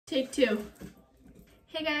Take two.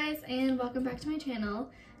 Hey guys, and welcome back to my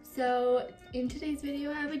channel. So in today's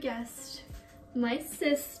video I have a guest, my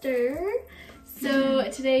sister. So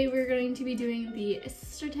today we're going to be doing the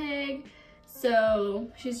sister tag.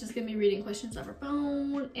 So she's just gonna be reading questions off her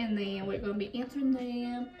phone, and then we're gonna be answering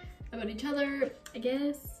them about each other, I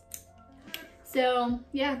guess. So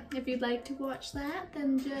yeah, if you'd like to watch that,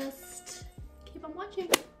 then just keep on watching.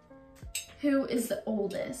 Who is the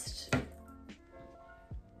oldest?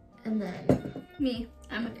 And then me.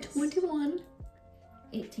 I'm 21.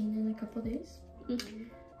 18 in a couple days.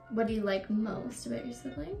 What do you like most about your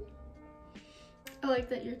sibling? I like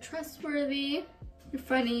that you're trustworthy, you're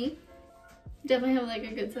funny, definitely have like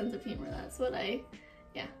a good sense of humor. That's what I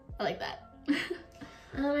like that.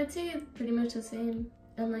 I'd say pretty much the same.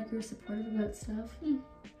 And like you're supportive about stuff.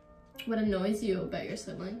 What annoys you about your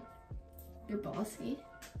sibling? You're bossy.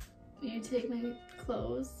 You take my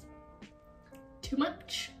clothes too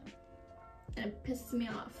much, and it pisses me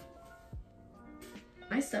off.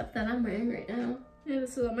 My stuff that I'm wearing right now. Yeah,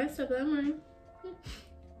 this is all my stuff that I'm wearing.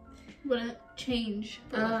 What a change.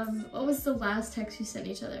 What was the last text you sent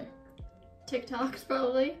each other? TikToks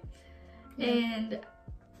probably. Yeah. And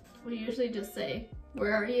we usually just say,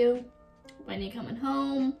 where are you? When are you coming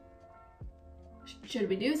home? Should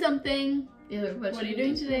we do something? Yeah, what are you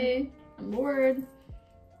doing today? I'm bored.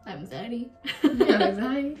 I have anxiety. Yeah,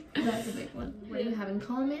 anxiety. That's a big one. What do you have in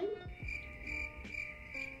common?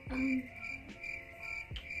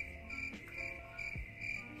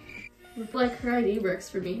 Like her ID works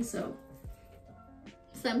for me, so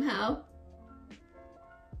somehow.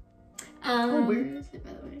 Where is it, by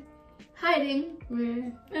the way? Hiding.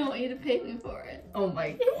 Where? I want you to pay me for it. Oh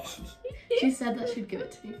my gosh. She said that she'd give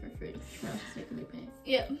it to me for free. Now she's making me pay.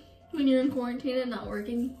 Yep. When you're in quarantine and not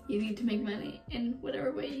working, you need to make money in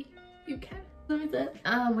whatever way you can. What is that?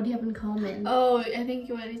 What do you have in common? Oh, I think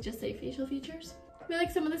you want to just say facial features. We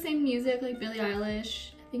like some of the same music, like Billie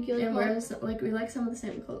Eilish. I think you like. And we like some of the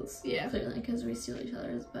same clothes. Yeah. Clearly, because we steal each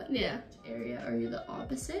other's. But yeah. Area, are you the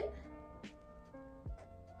opposite?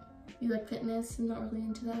 You like fitness and not really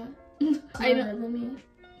into that. I know. Than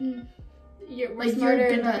me. We're like smarter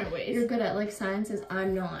in different ways. You're good at like sciences.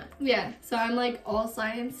 I'm not. Yeah. So I'm like all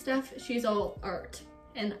science stuff. She's all art,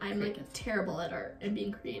 and I'm like terrible at art and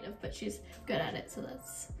being creative. But she's good at it. So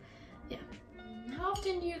that's How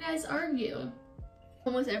often do you guys argue?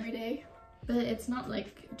 Almost every day. But it's not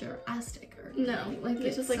like drastic or anything. No, like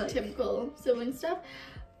it's just like typical sibling stuff.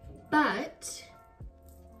 But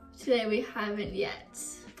today we haven't yet.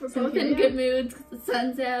 We're both in good moods because the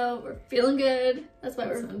sun's out. We're feeling good. That's why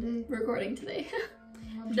we're recording today.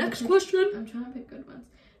 Next question. I'm trying to pick good ones.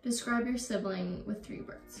 Describe your sibling with 3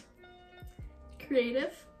 words.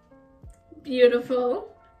 Creative,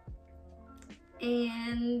 beautiful,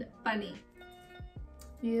 and funny.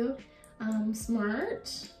 You,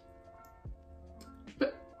 smart,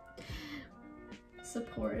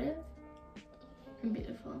 supportive, and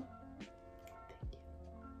beautiful. Thank you.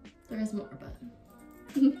 There is more, but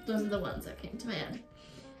those are the ones that came to my head.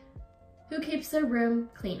 Who keeps their room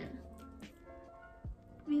cleaner?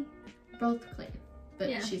 Me. Both clean, but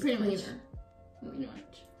yeah, she's pretty cleaner. Pretty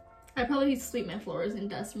much. I probably sweep my floors in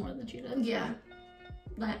dust more than she does. Yeah,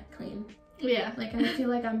 that clean. Yeah. Like I feel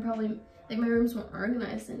like I'm probably like my room's more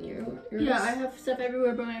organized than yours. Yeah, I have stuff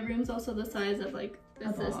everywhere, but my room's also the size of like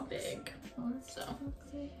this big. So.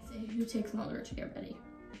 Who takes longer to get ready?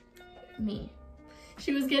 Me.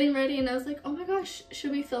 She was getting ready and I was like, oh my gosh, should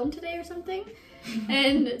we film today or something?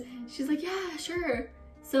 And she's like, yeah, sure.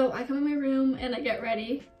 So I come in my room and I get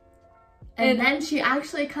ready. And then she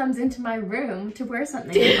actually comes into my room to wear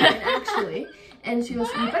something actually. And she goes,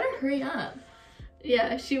 you better hurry up.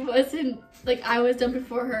 Yeah, she wasn't, like I was done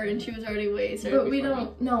before her and she was already way started. But we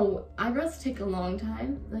don't, no, eyebrows take a long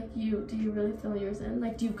time. Like do you really fill yours in?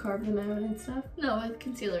 Like do you carve them out and stuff? No, with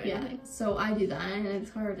concealer or anything. So I do that and it's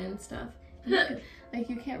hard and stuff. Like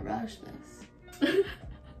you can't rush this.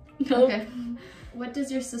 No. Okay. What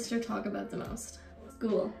does your sister talk about the most?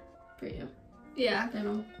 School for you. Yeah. I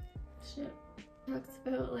know. Shit. Talks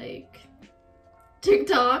about like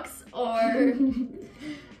TikToks or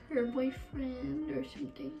her boyfriend or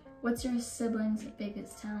something. What's your sibling's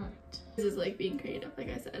biggest talent? This is like being creative, like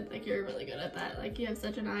I said. Like you're really good at that. Like you have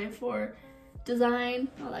such an eye for design,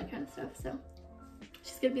 all that kind of stuff. So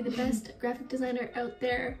she's gonna be the best graphic designer out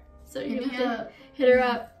there. So you're gonna have to hit her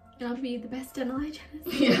up and I'll be the best dental hygienist.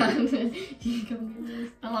 Yeah. You come get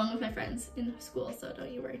this. Along with my friends in school, so don't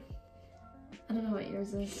you worry. I don't know what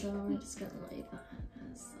yours is, so we're just gonna leave that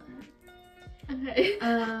as that. Okay.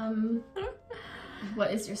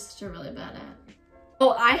 What is your sister really bad at?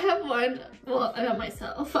 Oh, I have one. Well, about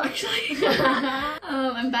myself, actually.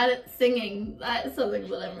 I'm bad at singing. That's something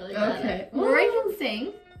that I'm really bad at. Rory can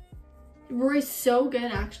sing. Rory's so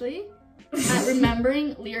good, actually, at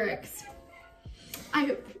remembering lyrics.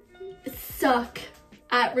 I suck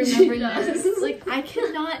at remembering lyrics. Like, I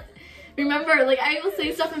cannot remember. Like, I will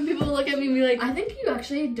say stuff and people will look at me and be like, I think you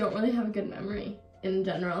actually don't really have a good memory in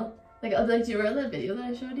general. Like, do you remember that video that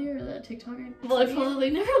I showed you, or that TikToker? well, I probably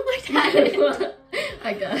never looked at it.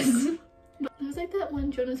 I guess. It was like that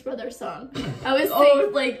one Jonas Brothers song. I was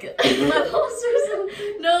like Levels or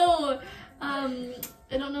something. No, I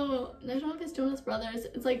don't know if it's Jonas Brothers.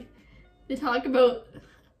 It's like they talk about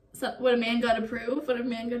what a man gotta prove, what a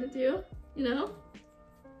man gotta do. You know?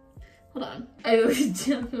 Hold on. I really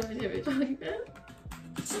don't know what you're talking about.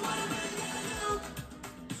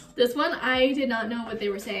 This one, I did not know what they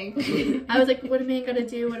were saying. I was like, what a man gotta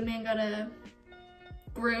do, what a man gotta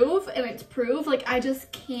groove, and it's prove. Like, I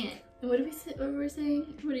just can't. What did we say? What were we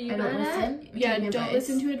saying? What are you bad at? Yeah, don't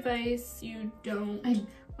listen to advice. You don't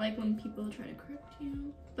like when people try to correct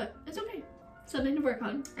you. But it's okay. Something to work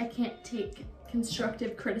on. I can't take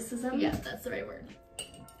constructive criticism. Yeah, that's the right word.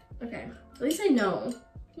 Okay. At least I know.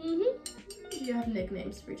 Mm-hmm. You have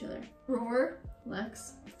nicknames for each other. Roar.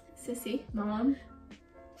 Lex. Sissy. Mom.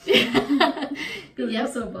 Yep. You're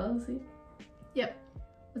so bossy. Yep.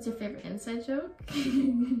 What's your favorite inside joke?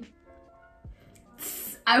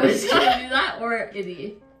 I was gonna do that, or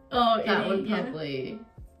Itty. Oh, that Itty, one probably.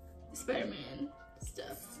 Spider-Man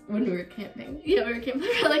stuff. When we were camping. Yeah, we were camping.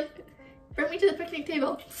 We were like, bring me to the picnic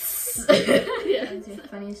table. Yeah. What's your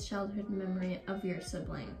funniest childhood memory of your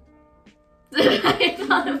sibling? I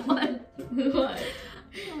thought of one. What?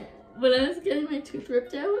 When I was getting my tooth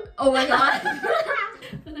ripped out. Oh my god.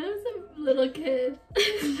 When I was a little kid,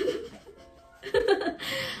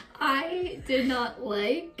 I did not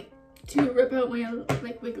like to rip out my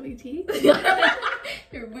like wiggly teeth.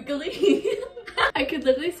 You're wiggly. I could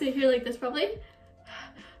literally sit here like this probably.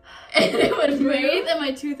 And it would breathe and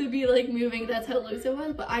my tooth would be like moving. That's how loose it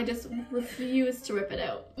was, but I just refused to rip it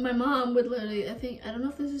out. My mom would literally, I don't know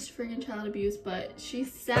if this is freaking child abuse, but she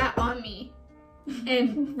sat on me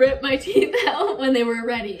and ripped my teeth out when they were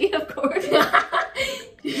ready, of course.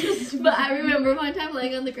 But I remember one time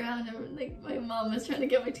laying on the ground and like my mom was trying to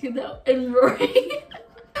get my teeth out and Rory,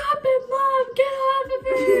 stop it, Mom, get off of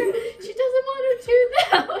her. She doesn't want her tooth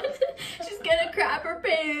out. She's gonna crap her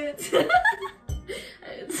pants.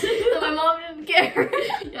 So my mom didn't care.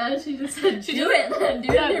 Yeah, she just said, do it then,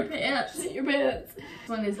 do it in your pants. Your pants. This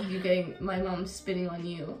one is you getting my mom spitting on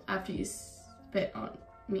you after you spit on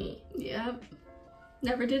me. Yep.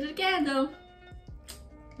 Never did it again though.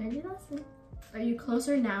 Maybe that's it. Are you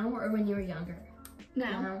closer now or when you were younger?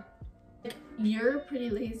 Now. You're pretty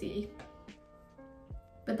lazy.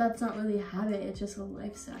 But that's not really a habit, it's just a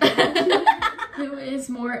lifestyle. Who is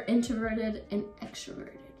more introverted and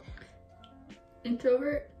extroverted?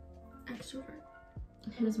 Introvert, extrovert.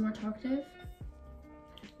 Who's more talkative?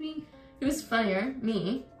 Me. Who's funnier?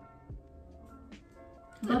 Me.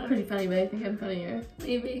 I'm not pretty funny, but I think I'm funnier.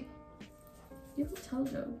 Maybe. You don't tell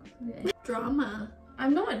jokes. Drama.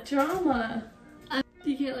 I'm not drama.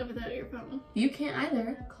 You can't live without your phone. You can't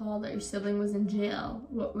either. Call that your sibling was in jail.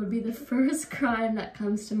 What would be the first crime that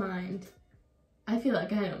comes to mind? I feel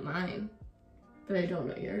like I know mine, but I don't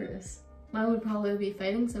know yours. Mine would probably be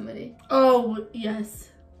fighting somebody. Oh, yes.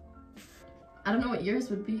 I don't know what yours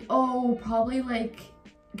would be. Oh, probably like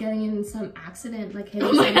getting in some accident, like hitting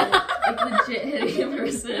someone, like legit hitting a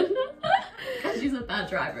person. Because she's a bad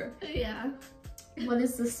driver. Yeah. What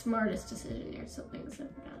is the smartest decision your siblings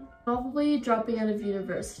have done? Probably dropping out of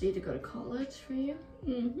university to go to college for you.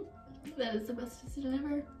 Mm-hmm. That is the best decision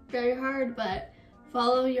ever. Very hard, but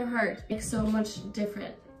follow your heart. Makes so much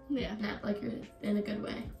different. Yeah. Not like you're in a good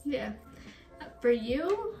way. Yeah. For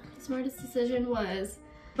you, the smartest decision was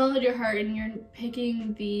follow your heart and you're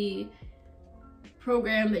picking the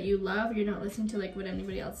program that you love. You're not listening to like what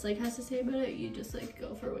anybody else like has to say about it. You just like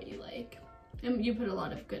go for what you like. And you put a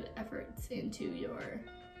lot of good efforts into your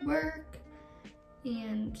work.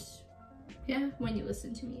 And yeah, when you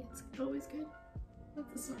listen to me, it's always good.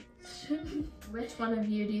 That's a smart. Which one of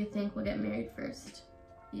you do you think will get married first?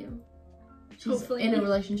 You. She's Hopefully. in a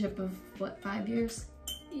relationship of what, 5 years?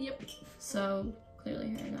 Yep. So clearly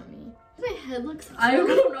her, not me. My head looks I don't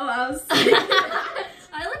know, I was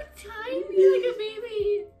I look tiny like a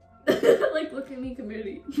baby. like, look at me,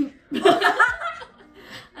 community.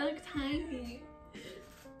 I look tiny.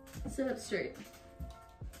 Sit up straight.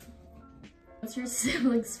 What's your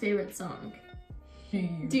sibling's favorite song?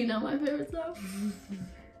 Do you know my favorite song?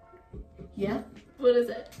 Yeah. What is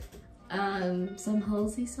it? Some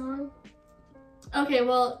Halsey song. Okay,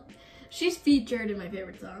 well, she's featured in my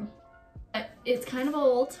favorite song. It's kind of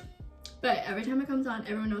old, but every time it comes on,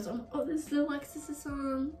 everyone knows, oh, this is Alexis'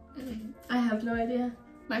 song. And I have no idea.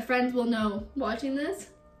 my friends will know watching this.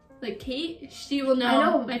 Like Kate, she will I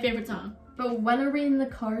know. know my favorite song. But when are we in the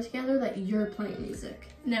car together that you're playing music?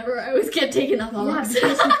 Never. I always get taken off vlogs.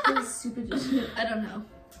 Yeah, because stupid. I don't know.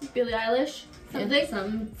 Billie Eilish? Something?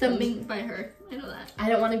 Yeah, something by her. I know that. I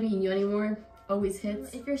don't want to be you anymore. Always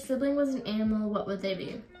hits. If your sibling was an animal, what would they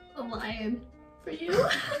be? A lion. For you?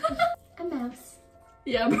 A mouse.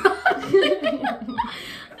 Yeah, probably.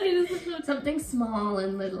 Something small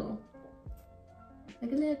and little.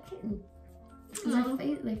 Like a little kitten. Oh.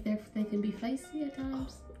 They can be feisty at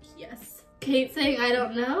times. Oh, yes. Kate saying, I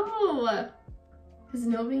don't know. Because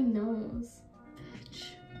nobody knows.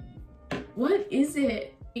 What is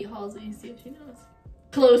it? Kate Halsey, see if she knows.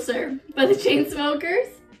 Closer by the Chainsmokers.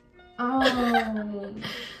 Oh.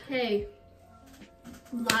 Okay.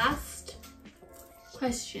 Last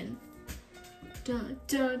question. Dun,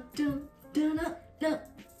 dun, dun, dun, dun, dun.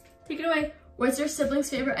 Take it away. What's your sibling's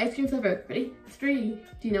favorite ice cream flavor? Ready? 3.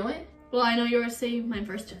 Do you know it? Well, I know yours. Say mine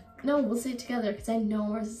first. No, we'll say it together because I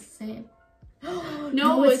know ours is the same.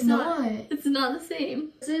 No, it's not. not. It's not the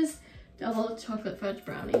same. This is double chocolate fudge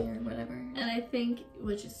brownie or whatever. And I think,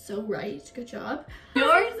 which is so right. Good job.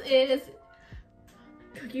 Yours is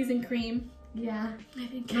cookies and cream. Yeah. I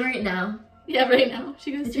think. Right now. Yeah, right now.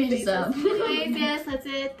 She goes It to changes up. Anyways, yes, that's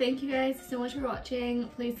it. Thank you guys so much for watching.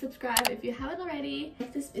 Please subscribe if you haven't already.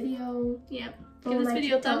 Like this video. Yep. Follow Give this my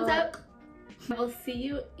video a thumbs TikTok. up. I will see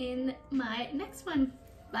you in my next one.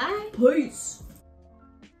 Bye. Peace.